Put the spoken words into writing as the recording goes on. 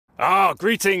Ah,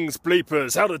 greetings,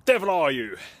 bleepers. How the devil are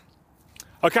you?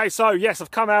 Okay, so yes, I've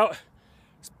come out.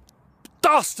 It's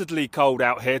dastardly cold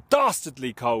out here,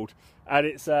 dastardly cold, and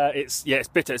it's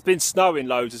bitter. It's been snowing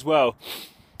loads as well.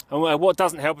 And what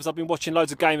doesn't help is I've been watching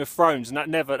loads of Game of Thrones, and that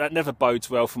never bodes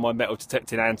well for my metal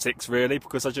detecting antics, really,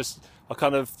 because I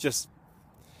kind of just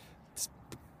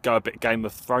go a bit Game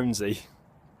of Thronesy.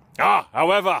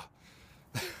 However,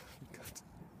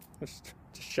 just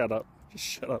shut up. Just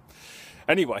shut up.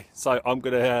 Anyway, so I'm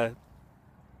going to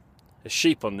a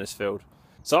sheep on this field.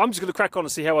 So I'm just going to crack on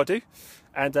and see how I do.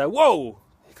 And whoa,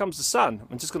 here comes the sun.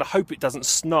 I'm just going to hope it doesn't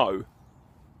snow.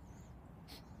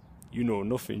 You know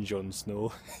nothing, Jon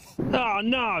Snow. Oh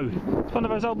no! It's one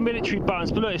of those old military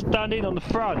buttons, but look, it's done in on the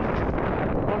front.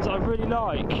 Ones that I really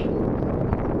like.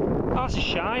 That's a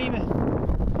shame.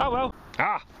 Oh well.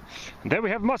 And there we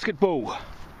have musket ball.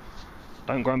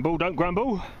 Don't grumble, don't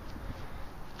grumble.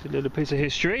 Good little piece of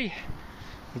history.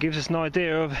 It gives us an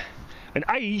idea of an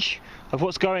age of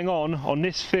what's going on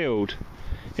this field.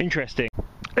 Interesting.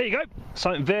 There you go.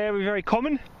 Something very, very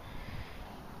common.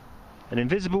 An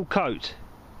invisible coat.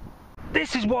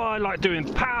 This is why I like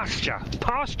doing pasture.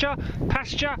 Pasture,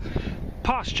 pasture,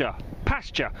 pasture,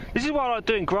 pasture. This is why I like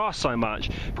doing grass so much,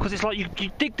 because it's like you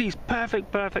dig these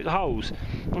perfect holes,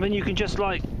 and then you can just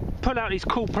like pull out these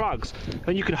cool plugs,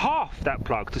 and you can half that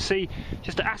plug just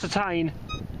to ascertain.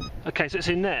 Okay, so it's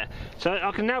in there. So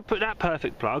I can now put that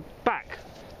perfect plug back.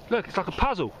 Look, it's like a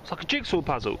puzzle. It's like a jigsaw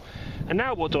puzzle. And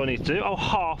now what do I need to do? I'll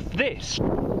half this.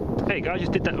 There you go, I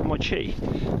just did that with my chi.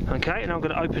 Okay, and I'm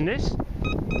going to open this.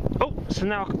 Oh, so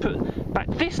now I can put back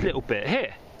this little bit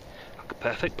here. Like a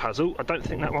perfect puzzle. I don't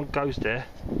think that one goes there.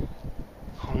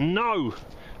 Oh no!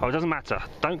 Oh, it doesn't matter.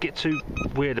 Don't get too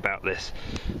weird about this.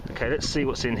 Okay, let's see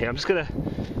what's in here. I'm just going to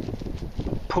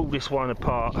pull this one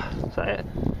apart. Is that it?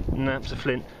 No, it's a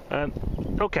flint.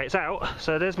 Okay, it's out.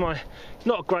 So there's not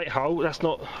a great hole. That's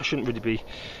not, I shouldn't really be,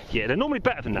 yeah, they're normally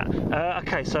better than that.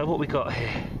 Okay, so what we got here?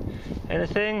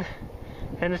 Anything?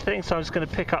 So I'm just going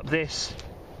to pick up this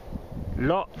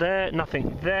lot there,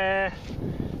 nothing there.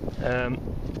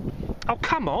 Oh,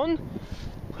 come on.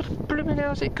 Where the blooming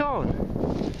hell's it gone?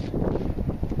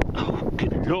 Oh,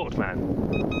 good lord, man.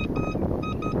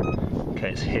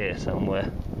 Okay, it's here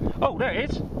somewhere. Oh, there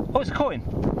it is. Oh, it's a coin.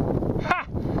 Ha!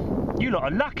 You lot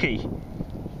are lucky.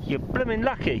 You're blooming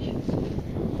lucky.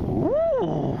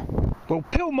 Ooh. Well,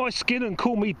 peel my skin and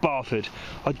call me Barford.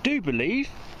 I do believe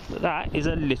that is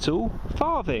a little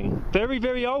farthing. Very,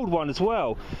 very old one as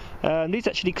well. These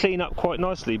actually clean up quite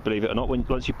nicely, believe it or not,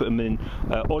 once you put them in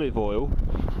olive oil.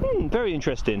 Very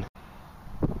interesting.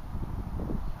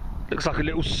 Looks like a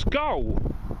little skull.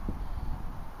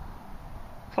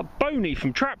 It's like Boney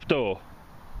from Trapdoor.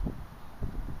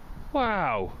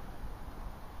 Wow.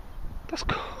 That's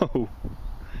cool.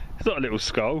 It's not a little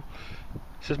skull.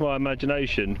 It's just my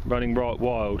imagination running right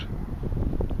wild.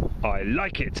 I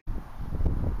like it.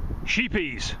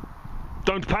 Sheepies!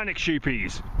 Don't panic,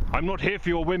 sheepies. I'm not here for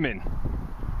your women.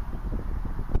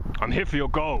 I'm here for your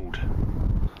gold.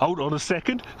 Hold on a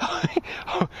second.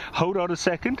 Hold on a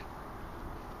second.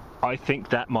 I think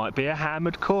that might be a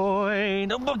hammered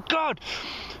coin. Oh my god!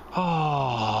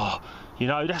 Oh, you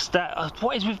know, that's that.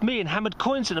 What is with me and hammered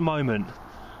coins at the moment?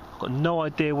 I've got no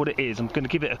idea what it is. I'm going to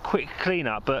give it a quick clean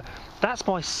up, but that's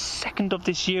my second of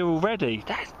this year already.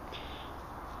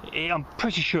 I'm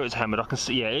pretty sure it's hammered. I can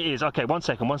see. Yeah, it is. Okay, one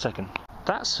second.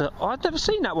 That's. I've never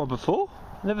seen that one before.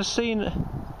 Never seen.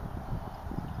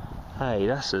 Hey,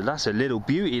 that's a little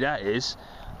beauty. That is.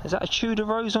 Is that a Tudor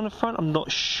rose on the front? I'm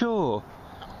not sure.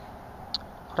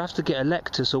 I'd have to get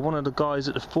Electus or one of the guys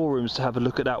at the forums to have a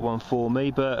look at that one for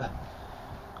me, but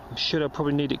I'm sure I'll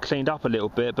probably need it cleaned up a little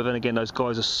bit. But then again, those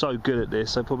guys are so good at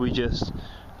this, I probably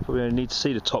only need to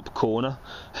see the top corner.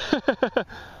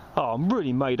 Oh, I'm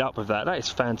really made up with that. That is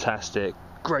fantastic.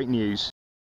 Great news.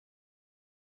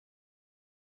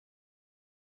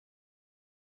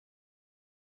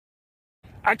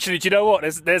 Actually, do you know what?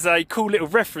 There's a cool little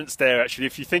reference there, actually,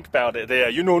 if you think about it there.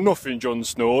 You know nothing, Jon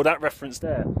Snow, that reference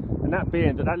there. And that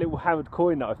being that little hammered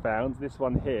coin that I found, this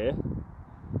one here,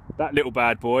 that little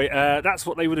bad boy, that's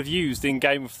what they would have used in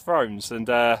Game of Thrones. And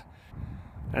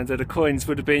the coins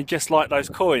would have been just like those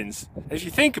coins. If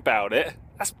you think about it,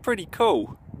 that's pretty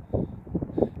cool.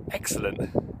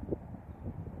 Excellent.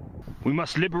 We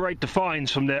must liberate the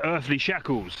finds from their earthly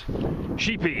shackles.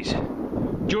 Sheepies,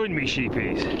 join me,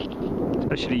 sheepies.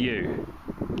 Especially you.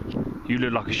 You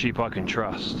look like a sheep I can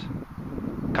trust.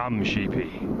 Come,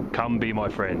 sheepy. Come be my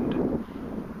friend.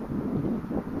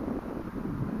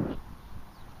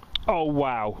 Oh,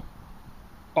 wow.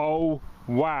 Oh,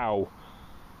 wow.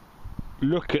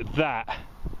 Look at that.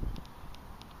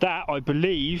 That, I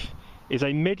believe, is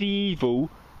a medieval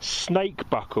snake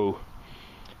buckle.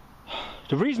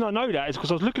 The reason I know that is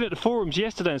because I was looking at the forums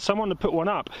yesterday and someone had put one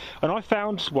up, and I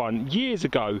found one years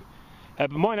ago.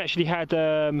 But mine actually had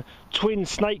twin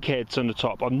snake heads on the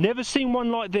top. I've never seen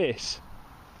one like this.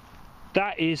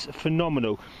 That is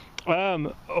phenomenal.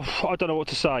 I don't know what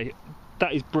to say.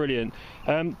 That is brilliant.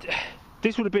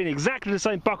 This would have been exactly the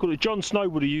same buckle that Jon Snow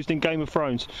would have used in Game of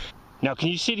Thrones. Now, can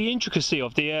you see the intricacy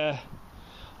of the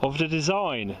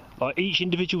design? Like each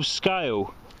individual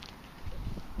scale.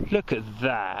 Look at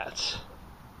that.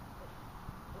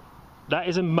 That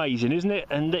is amazing, isn't it?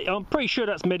 And I'm pretty sure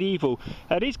that's medieval.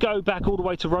 These go back all the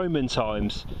way to Roman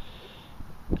times.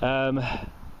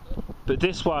 But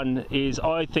this one is,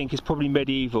 I think, is probably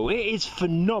medieval. It is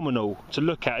phenomenal to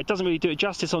look at. It doesn't really do it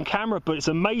justice on camera, but it's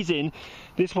amazing.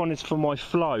 This one is for my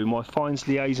Flo, my Fines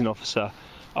Liaison Officer.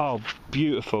 Oh,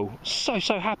 beautiful. So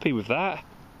happy with that.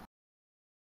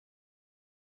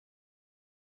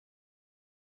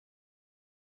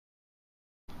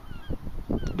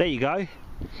 There you go.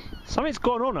 Something's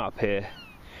gone on up here.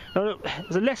 Now, look,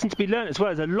 there's a lesson to be learned as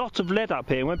well. There's a lot of lead up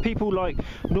here. When people like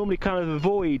normally kind of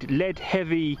avoid lead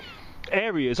heavy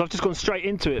areas, I've just gone straight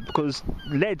into it because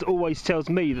lead always tells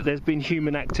me that there's been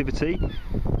human activity.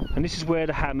 And this is where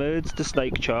the hammards, the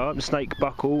snake charm, the snake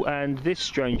buckle and this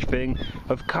strange thing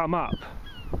have come up.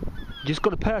 You just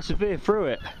got to persevere through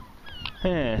it.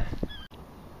 Yeah.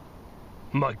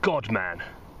 My God, man.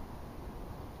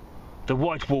 The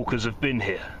White Walkers have been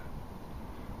here.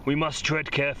 We must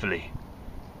tread carefully.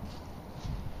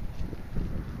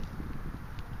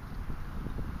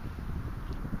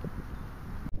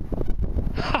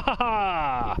 Ha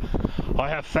ha! I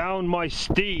have found my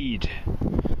steed.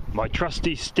 My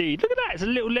trusty steed. Look at that, it's a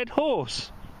little lead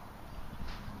horse.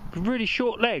 With really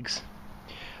short legs.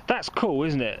 That's cool,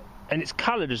 isn't it? And it's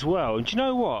coloured as well. And do you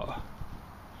know what?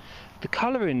 The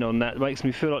colouring on that makes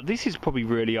me feel like this is probably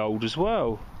really old as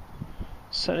well.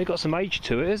 Certainly got some age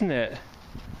to it, isn't it?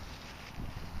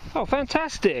 Oh,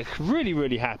 fantastic.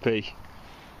 Really happy.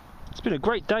 It's been a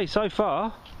great day so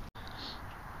far.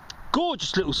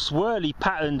 Gorgeous little swirly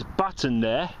patterned button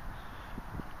there.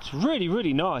 It's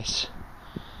really nice.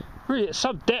 Really at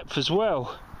some depth as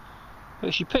well. But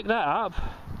if you pick that up,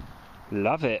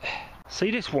 love it.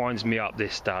 See, this winds me up,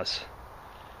 this does.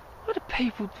 Why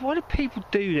do people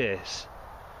do this?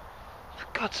 For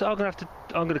God's sake,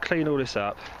 I'm gonna clean all this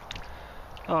up.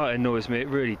 Oh, it annoys me, it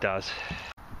really does.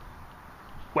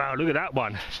 Wow, look at that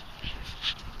one.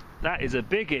 That is a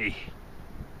biggie.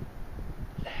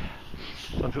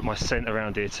 Don't put my scent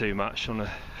around here too much, I want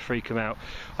to freak them out.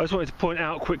 I just wanted to point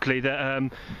out quickly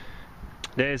that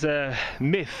there's a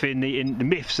myth in the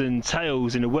myths and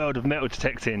tales in the world of metal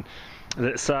detecting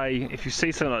that say if you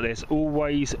see something like this,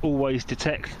 always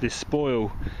detect this spoil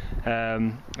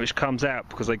which comes out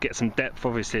because they get some depth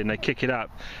obviously and they kick it up.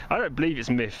 I don't believe it's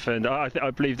myth, and I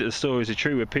believe that the stories are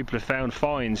true where people have found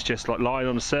finds just like lying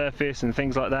on the surface and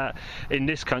things like that in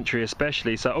this country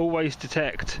especially. So always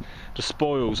detect the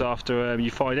spoils after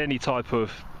you find any type of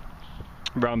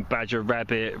rum, badger,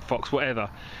 rabbit, fox, whatever.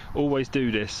 Always do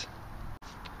this.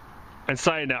 And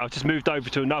saying that, I've just moved over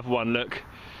to another one, look.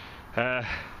 And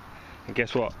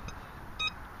guess what?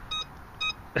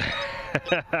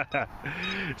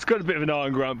 It's got a bit of an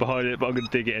iron grunt behind it, but I'm going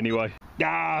to dig it anyway.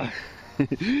 Ah!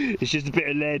 It's just a bit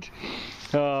of lead.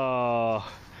 Oh,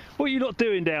 what are you not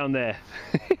doing down there?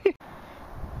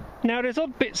 Now there's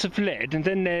odd bits of lead and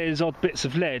then there's odd bits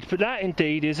of lead, but that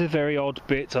indeed is a very odd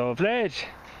bit of lead.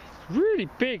 Really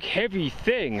big, heavy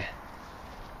thing.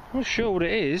 I'm not sure what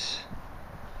it is.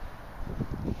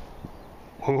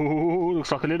 Oh,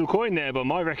 looks like a little coin there by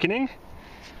my reckoning.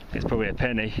 It's probably a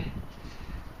penny.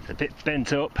 It's a bit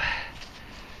bent up.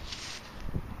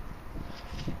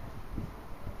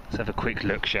 Let's have a quick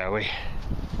look, shall we?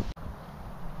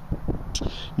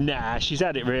 Nah, she's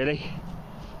had it really.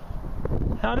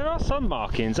 Now there are some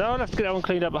markings. I'll have to get that one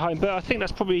cleaned up at home, but I think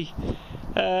that's probably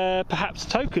perhaps a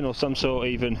token or some sort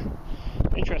even.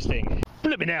 Interesting.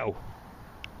 Blimmin' hell.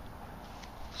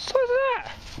 So is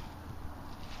that?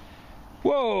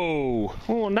 Whoa!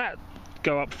 Wouldn't that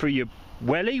go up through your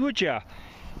welly, would ya?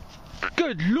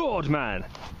 Good Lord, man!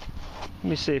 Let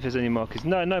me see if there's any markings.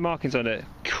 No, no markings on it.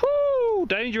 Cool!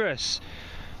 Dangerous!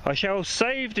 I shall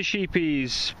save the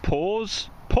sheepie's paws.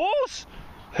 Paws?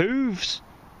 Hooves?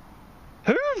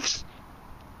 Hooves?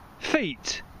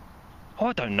 Feet? Oh,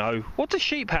 I don't know. What do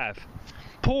sheep have?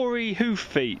 Pawry hoof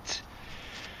feet.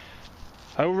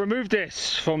 I will remove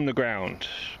this from the ground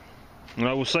and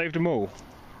I will save them all.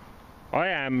 I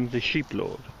am the sheep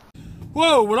lord.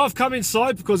 Whoa, well I've come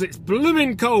inside because it's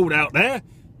blooming cold out there.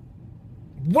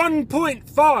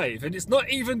 1.5, and it's not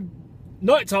even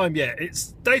nighttime yet.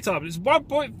 It's daytime. It's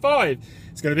 1.5.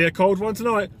 It's going to be a cold one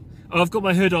tonight. I've got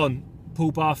my hood on.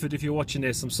 Paul Barford, if you're watching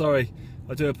this, I'm sorry.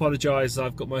 I do apologise.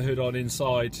 I've got my hood on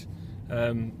inside.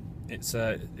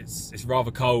 It's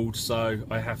rather cold, so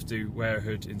I have to wear a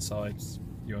hood inside.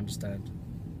 You understand.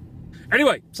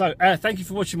 Anyway, so thank you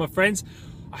for watching, my friends.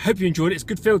 I hope you enjoyed it. It's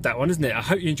good field, that one, isn't it? I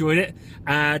hope you enjoyed it.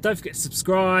 Don't forget to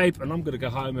subscribe, and I'm going to go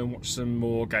home and watch some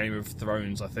more Game of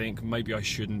Thrones, I think. Maybe I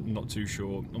shouldn't, I'm not too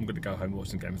sure. I'm going to go home and watch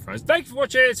some Game of Thrones. Thank you for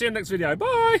watching. See you in the next video.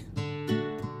 Bye!